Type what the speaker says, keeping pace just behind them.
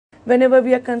whenever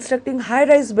we are constructing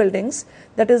high-rise buildings,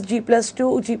 that is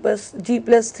G+2,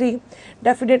 G+3,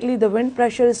 definitely the wind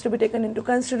pressure is to be taken into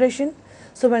consideration.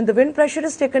 So when the wind pressure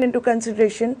is taken into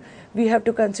consideration, we have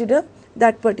to consider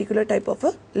that particular type of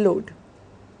a load.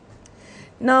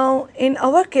 Now in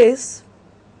our case,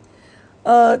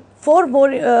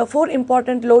 four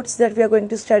important loads that we are going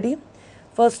to study.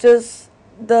 First is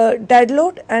the dead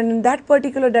load, and in that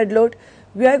particular dead load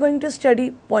we are going to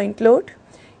study point load,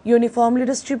 uniformly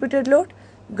distributed load,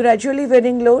 gradually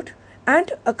varying load,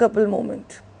 and a couple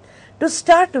moment. To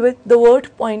start with the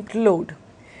word point load.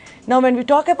 Now when we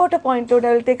talk about a point load,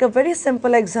 I will take a very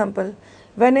simple example.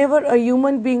 Whenever a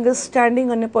human being is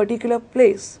standing on a particular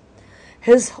place,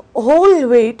 his whole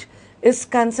weight is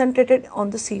concentrated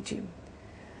on the CG.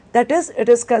 That is, it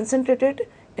is concentrated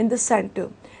in the center,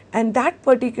 and that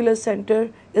particular center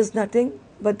is nothing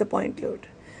but the point load.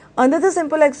 Another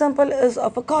simple example is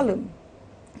of a column.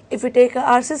 If we take a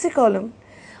RCC column,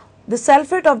 the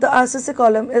self weight of the RCC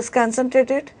column is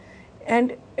concentrated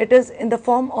and it is in the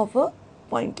form of a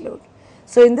point load.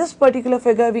 So in this particular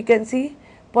figure we can see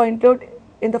point load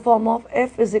in the form of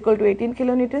F is equal to 18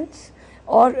 kilonewtons,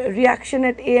 or reaction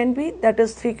at A and B, that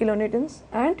is 3 kilonewtons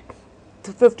and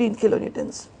 15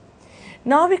 kilonewtons.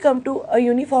 Now we come to a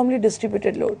uniformly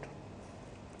distributed load.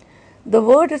 The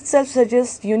word itself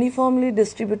suggests uniformly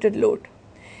distributed load.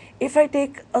 If I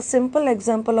take a simple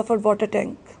example of a water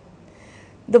tank,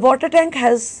 the water tank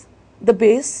has the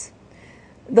base,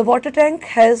 the water tank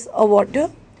has a water,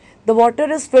 the water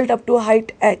is filled up to a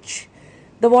height h.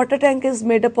 The water tank is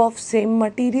made up of same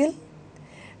material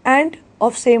and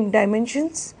of same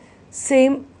dimensions,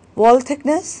 same wall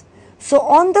thickness. So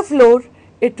on the floor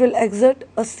it will exert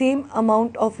a same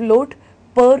amount of load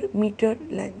per meter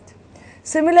length.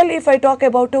 Similarly, if I talk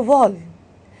about a wall,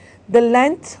 the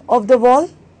length of the wall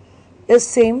is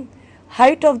same,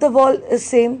 height of the wall is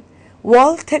same,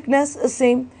 wall thickness is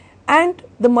same, and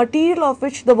the material of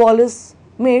which the wall is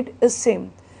made is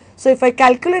same. So if I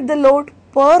calculate the load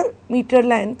per meter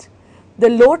length, the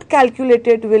load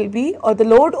calculated will be, or the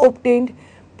load obtained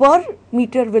per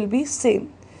meter will be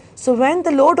same. So when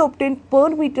the load obtained per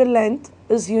meter length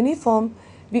is uniform,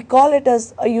 we call it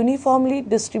as a uniformly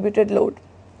distributed load.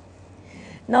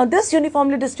 Now this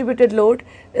uniformly distributed load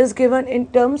is given in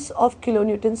terms of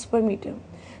kilonewtons per meter.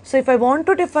 So if I want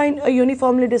to define a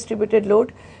uniformly distributed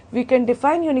load, we can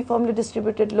define uniformly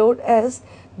distributed load as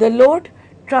the load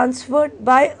transferred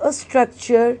by a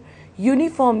structure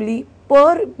uniformly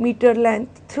per meter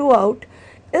length throughout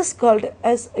is called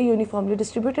as a uniformly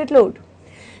distributed load.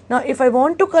 Now if I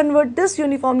want to convert this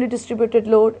uniformly distributed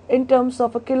load in terms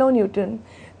of a kilonewton,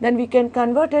 then we can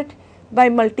convert it by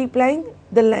multiplying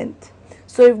the length.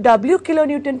 So if W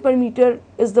kilonewton per meter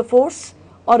is the force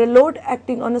or a load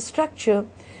acting on a structure,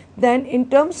 then in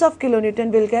terms of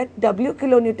kilonewton we'll get W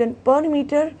kilonewton per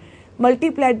meter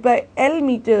multiplied by L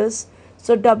meters.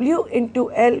 So W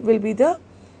into L will be the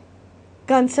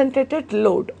concentrated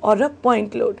load or a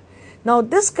point load. Now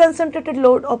this concentrated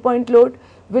load or point load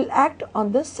will act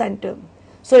on the center.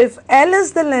 So if L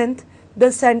is the length,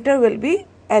 the center will be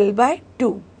L by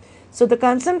 2. So the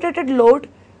concentrated load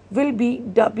will be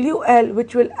WL,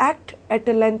 which will act at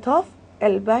a length of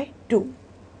L by 2.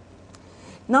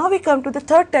 Now we come to the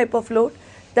third type of load,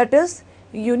 that is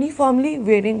uniformly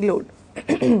varying load.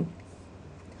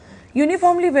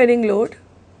 Uniformly varying load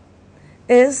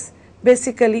is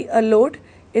basically a load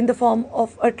in the form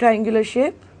of a triangular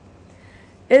shape,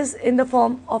 is in the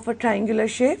form of a triangular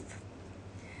shape,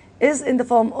 is in the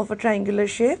form of a triangular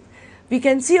shape. We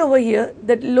can see over here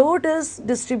that load is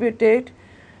distributed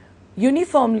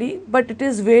uniformly, but it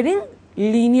is varying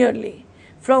linearly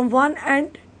from one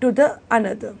end to the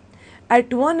another.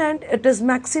 At one end it is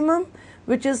maximum,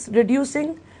 which is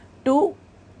reducing to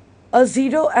a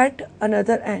zero at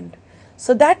another end.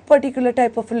 So that particular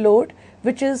type of load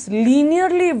which is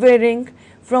linearly varying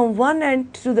from one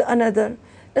end to the another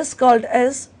is called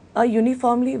as a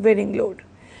uniformly varying load.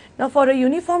 Now for a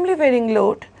uniformly varying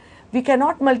load, we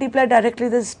cannot multiply directly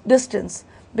this distance,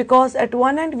 because at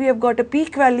one end we have got a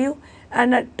peak value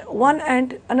and at one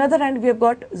end, another end we have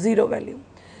got zero value.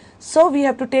 So we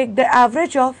have to take the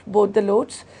average of both the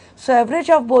loads. So average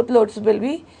of both loads will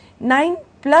be 9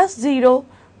 plus 0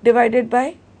 divided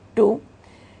by 2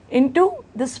 into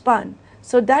the span.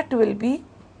 So that will be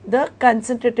the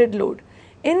concentrated load.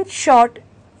 In short,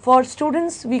 for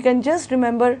students we can just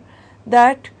remember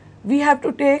that we have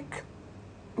to take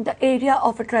the area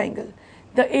of a triangle.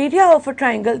 The area of a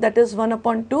triangle, that is 1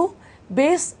 upon 2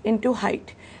 base into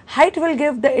height. Height will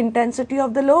give the intensity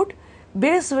of the load,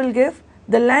 base will give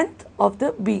the length of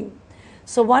the beam.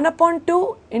 So 1 upon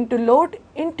 2 into load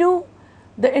into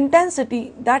the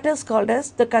intensity, that is called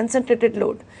as the concentrated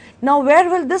load. Now where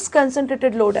will this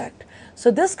concentrated load act?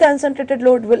 So this concentrated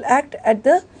load will act at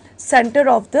the center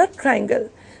of the triangle.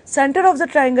 Center of the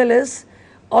triangle is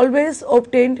always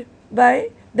obtained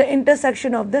by the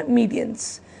intersection of the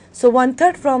medians. So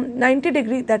 1/3 from 90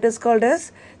 degree, that is called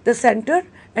as the center,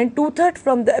 and 2/3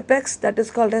 from the apex, that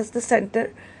is called as the center,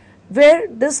 where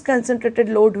this concentrated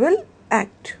load will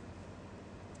act.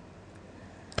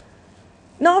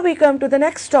 Now we come to the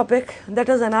next topic, that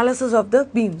is analysis of the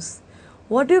beams.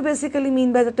 What do you basically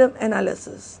mean by the term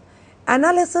analysis?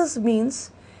 Analysis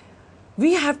means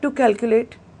we have to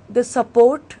calculate the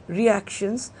support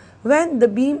reactions when the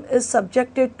beam is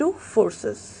subjected to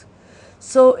forces.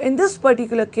 So in this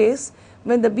particular case,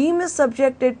 when the beam is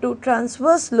subjected to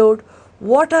transverse load,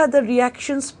 what are the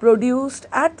reactions produced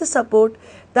at the support?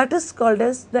 That is called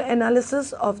as the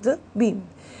analysis of the beam.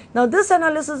 Now this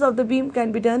analysis of the beam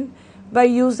can be done by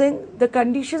using the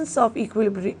conditions of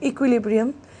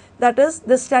equilibrium, that is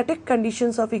the static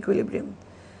conditions of equilibrium.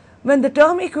 When the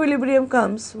term equilibrium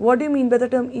comes, what do you mean by the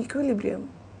term equilibrium?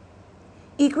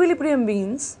 Equilibrium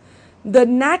means the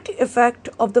net effect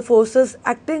of the forces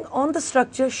acting on the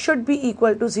structure should be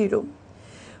equal to 0.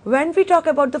 When we talk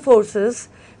about the forces,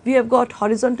 we have got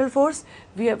horizontal force,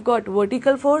 we have got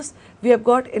vertical force, we have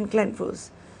got inclined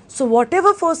force. So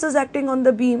whatever force is acting on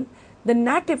the beam, the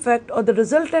net effect or the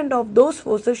resultant of those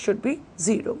forces should be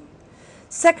 0.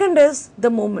 Second is the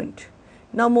moment.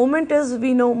 Now moment is,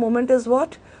 we know moment is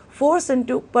what? Force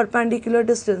into perpendicular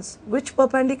distance. Which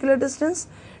perpendicular distance?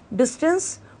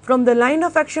 Distance from the line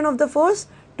of action of the force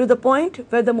to the point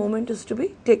where the moment is to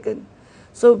be taken.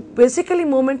 So basically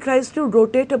moment tries to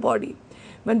rotate a body.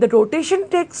 When the rotation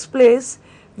takes place,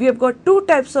 we have got two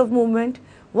types of movement.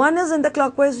 One is in the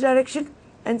clockwise direction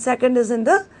and second is in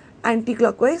the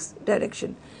anti-clockwise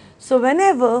direction. So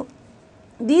whenever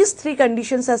these three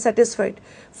conditions are satisfied,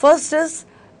 first is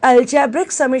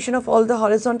algebraic summation of all the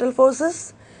horizontal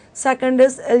forces, second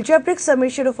is algebraic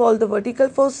summation of all the vertical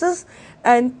forces,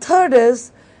 and third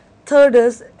is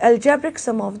algebraic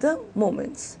sum of the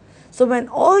moments. So when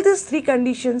all these three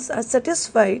conditions are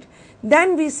satisfied,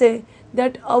 then we say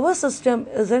that our system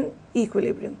is in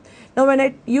equilibrium. Now when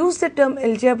I use the term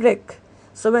algebraic,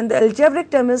 so when the algebraic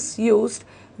term is used,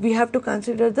 we have to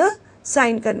consider the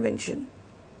sign convention.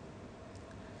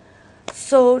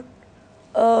 So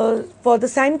for the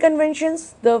sign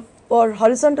conventions, for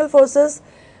horizontal forces,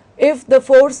 if the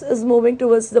force is moving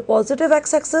towards the positive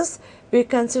x-axis, we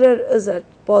consider as a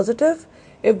positive.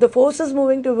 If the force is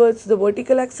moving towards the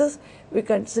vertical axis, we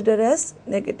consider as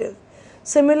negative.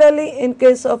 Similarly, in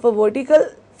case of a vertical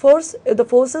force, if the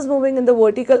force is moving in the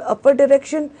vertical upper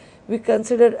direction, we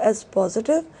consider as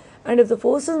positive, and if the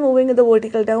force is moving in the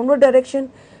vertical downward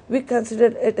direction, we consider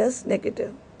it as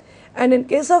negative. And in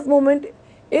case of movement,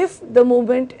 if the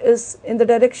movement is in the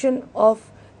direction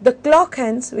of the clock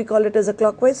hands, we call it as a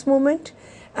clockwise movement,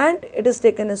 and it is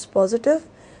taken as positive.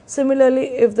 Similarly,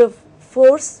 if the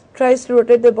force tries to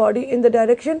rotate the body in the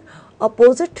direction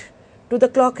opposite to the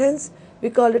clock hands, we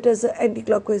call it as an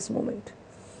anti-clockwise movement.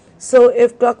 So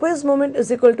if clockwise movement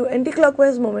is equal to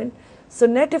anti-clockwise movement, so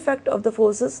net effect of the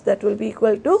forces, that will be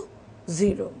equal to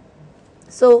 0.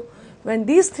 So when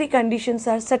these three conditions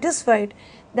are satisfied,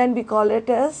 then we call it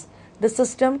as the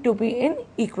system to be in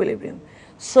equilibrium.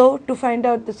 So to find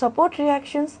out the support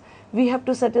reactions, we have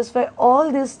to satisfy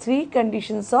all these three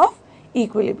conditions of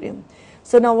equilibrium.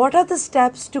 So now what are the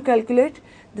steps to calculate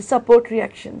the support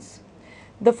reactions?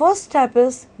 The first step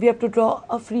is we have to draw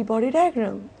a free body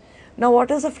diagram. Now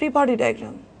what is a free body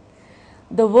diagram?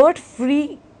 The word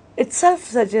free itself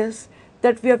suggests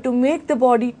that we have to make the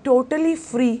body totally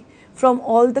free from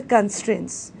all the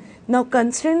constraints. Now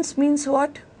constraints means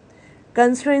what?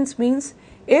 Constraints means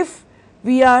if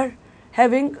we are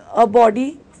having a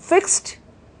body fixed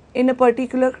in a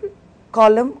particular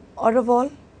column or a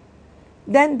wall,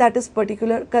 then that is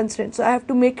particular constraint. So I have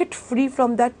to make it free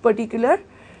from that particular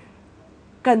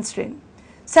constraint.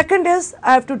 Second is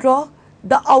I have to draw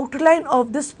the outline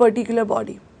of this particular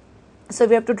body. So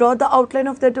we have to draw the outline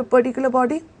of that particular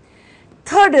body.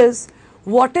 Third is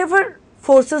whatever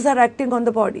forces are acting on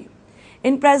the body.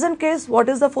 In present case, what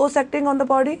is the force acting on the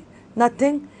body?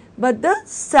 Nothing but the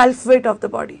self weight of the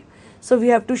body. So we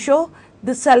have to show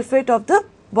the self weight of the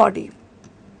body.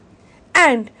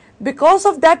 And because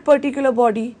of that particular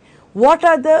body, what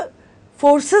are the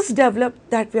forces developed,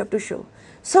 that we have to show.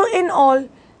 So in all,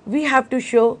 we have to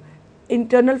show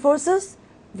internal forces,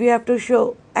 we have to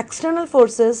show external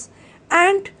forces,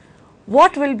 and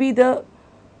what will be the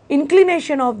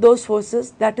inclination of those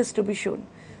forces, that is to be shown.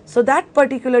 So that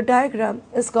particular diagram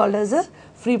is called as a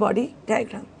free body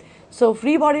diagram. So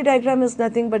free body diagram is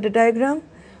nothing but a diagram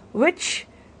which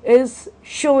is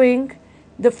showing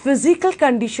the physical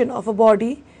condition of a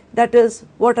body, that is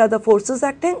what are the forces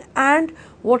acting and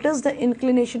what is the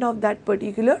inclination of that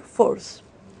particular force.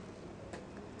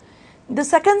 The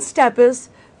second step is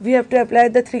we have to apply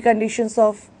the three conditions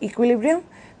of equilibrium.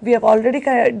 We have already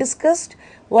discussed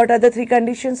what are the three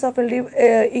conditions of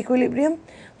equilibrium.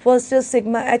 First is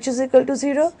sigma h is equal to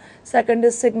 0, second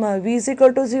is sigma v is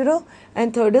equal to 0,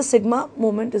 and third is sigma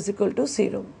moment is equal to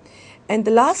 0. And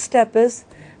the last step is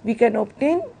we can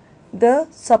obtain the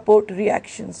support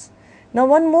reactions. Now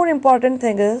one more important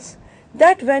thing is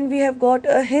that when we have got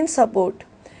a hinge support,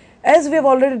 as we have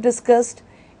already discussed,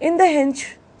 in the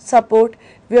hinge support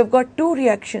we have got two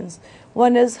reactions.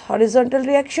 One is horizontal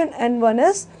reaction and one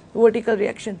is vertical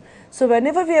reaction. So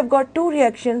whenever we have got two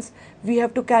reactions, we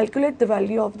have to calculate the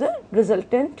value of the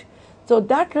resultant. So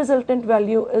that resultant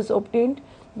value is obtained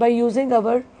by using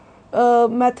our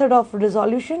method of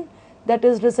resolution, that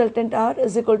is resultant R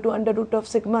is equal to under root of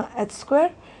sigma h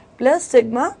square plus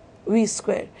sigma v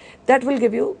square. That will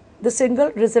give you the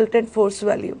single resultant force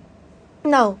value.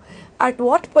 Now at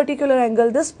what particular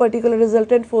angle this particular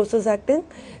resultant force is acting,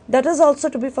 that is also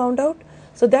to be found out.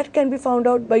 So that can be found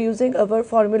out by using our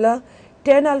formula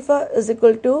tan alpha is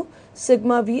equal to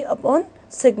sigma v upon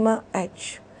sigma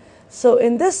h. So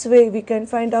in this way we can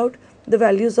find out the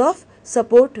values of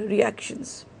support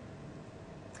reactions.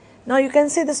 Now you can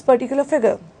see this particular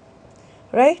figure,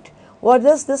 right? What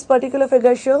does this particular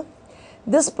figure show?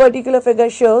 This particular figure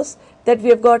shows that we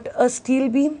have got a steel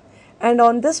beam, and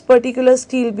on this particular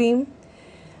steel beam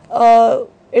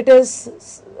it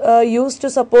is used to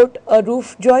support a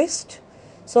roof joist.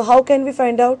 So how can we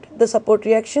find out the support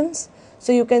reactions?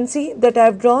 So you can see that I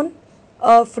have drawn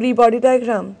a free body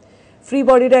diagram. Free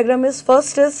body diagram is,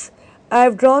 first is I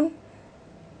have drawn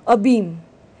a beam.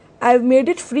 I have made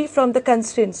it free from the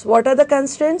constraints. What are the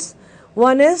constraints?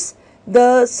 One is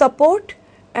the support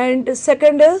and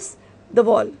second is the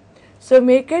wall. So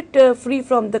make it free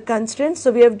from the constraints.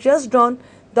 So we have just drawn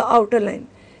the outer line.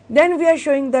 Then we are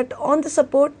showing that on the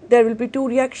support there will be two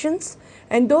reactions,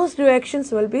 and those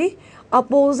reactions will be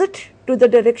opposite to the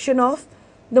direction of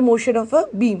the motion of a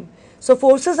beam. So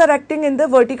forces are acting in the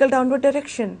vertical downward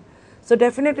direction. So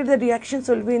definitely the reactions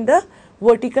will be in the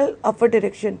vertical upward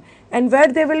direction. And where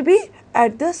they will be?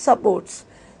 At the supports.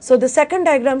 So the second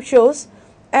diagram shows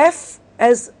F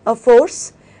as a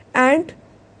force and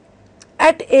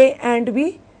at A and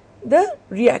B the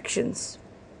reactions.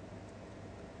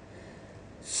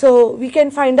 So we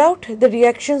can find out the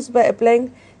reactions by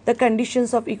applying the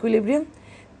conditions of equilibrium.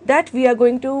 That we are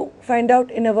going to find out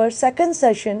in our second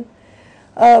session.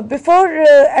 Before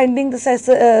ending the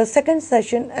second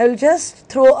session, I will just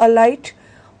throw a light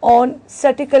on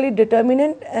statically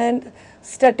determinate and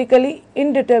statically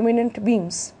indeterminate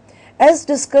beams. As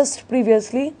discussed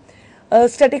previously,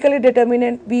 statically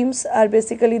determinate beams are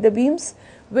basically the beams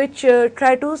which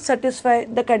try to satisfy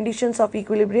the conditions of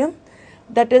equilibrium.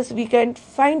 That is, we can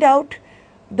find out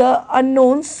the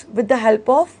unknowns with the help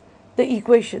of the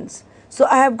equations. So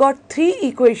I have got three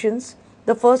equations.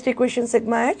 The first equation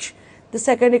sigma h, the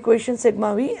second equation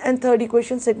sigma v, and third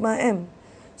equation sigma m.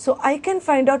 So I can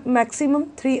find out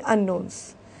maximum three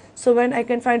unknowns. So when I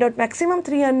can find out maximum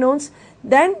three unknowns,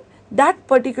 then that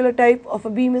particular type of a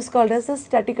beam is called as a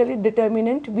statically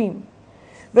determinate beam.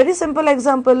 Very simple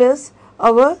example is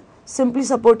our simply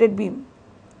supported beam.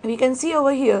 We can see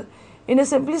over here in a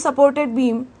simply supported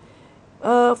beam,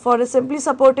 for a simply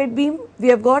supported beam we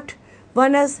have got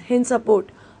one as hinge support.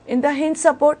 In the hinge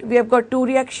support we have got two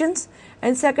reactions,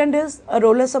 and second is a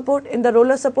roller support. In the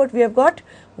roller support we have got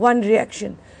one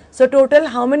reaction. So total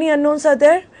how many unknowns are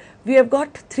there? We have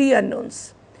got three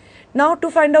unknowns. Now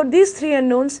to find out these three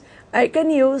unknowns, I can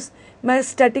use my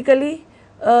statically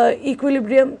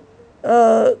equilibrium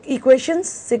equations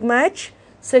sigma h,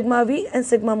 sigma v, and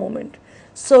sigma moment.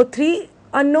 So three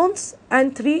unknowns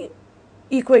and three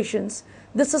equations.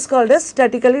 This is called as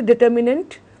statically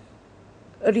determinate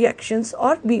reactions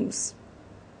or beams.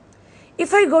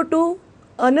 If I go to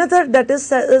another, that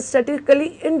is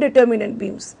statically indeterminate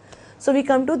beams. So we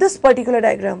come to this particular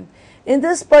diagram. In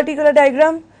this particular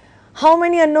diagram, how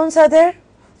many unknowns are there?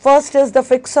 First is the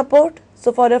fixed support.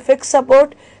 So for a fixed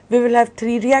support we will have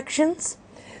three reactions.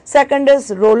 Second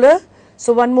is roller,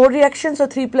 so one more reaction, so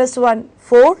 3 plus 1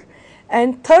 4,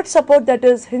 and third support, that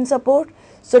is hinge support,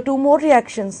 so two more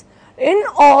reactions. In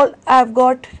all I have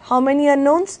got how many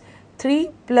unknowns?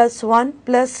 3 plus 1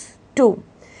 plus 2,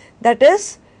 that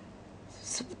is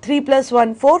 3 plus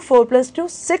 1 4, 4 plus 2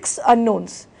 6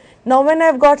 unknowns. Now when I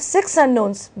have got 6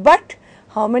 unknowns, but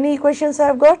how many equations I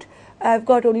have got? I have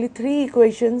got only 3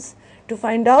 equations to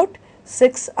find out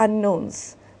 6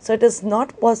 unknowns. So it is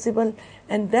not possible,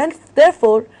 and then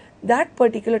therefore that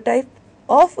particular type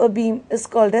of a beam is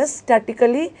called as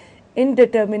statically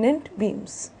indeterminate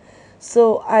beams.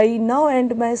 So I now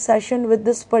end my session with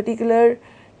this particular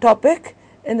topic.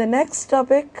 In the next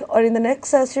topic or in the next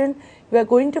session, we are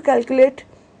going to calculate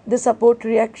the support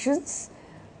reactions.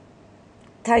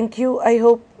 Thank you. I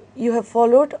hope you have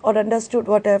followed or understood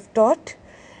what I have taught.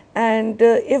 And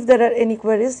if there are any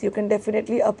queries, you can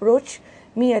definitely approach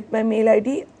me at my mail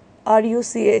ID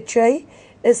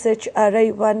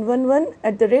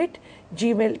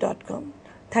ruchishri111@gmail.com.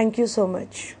 Thank you so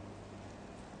much.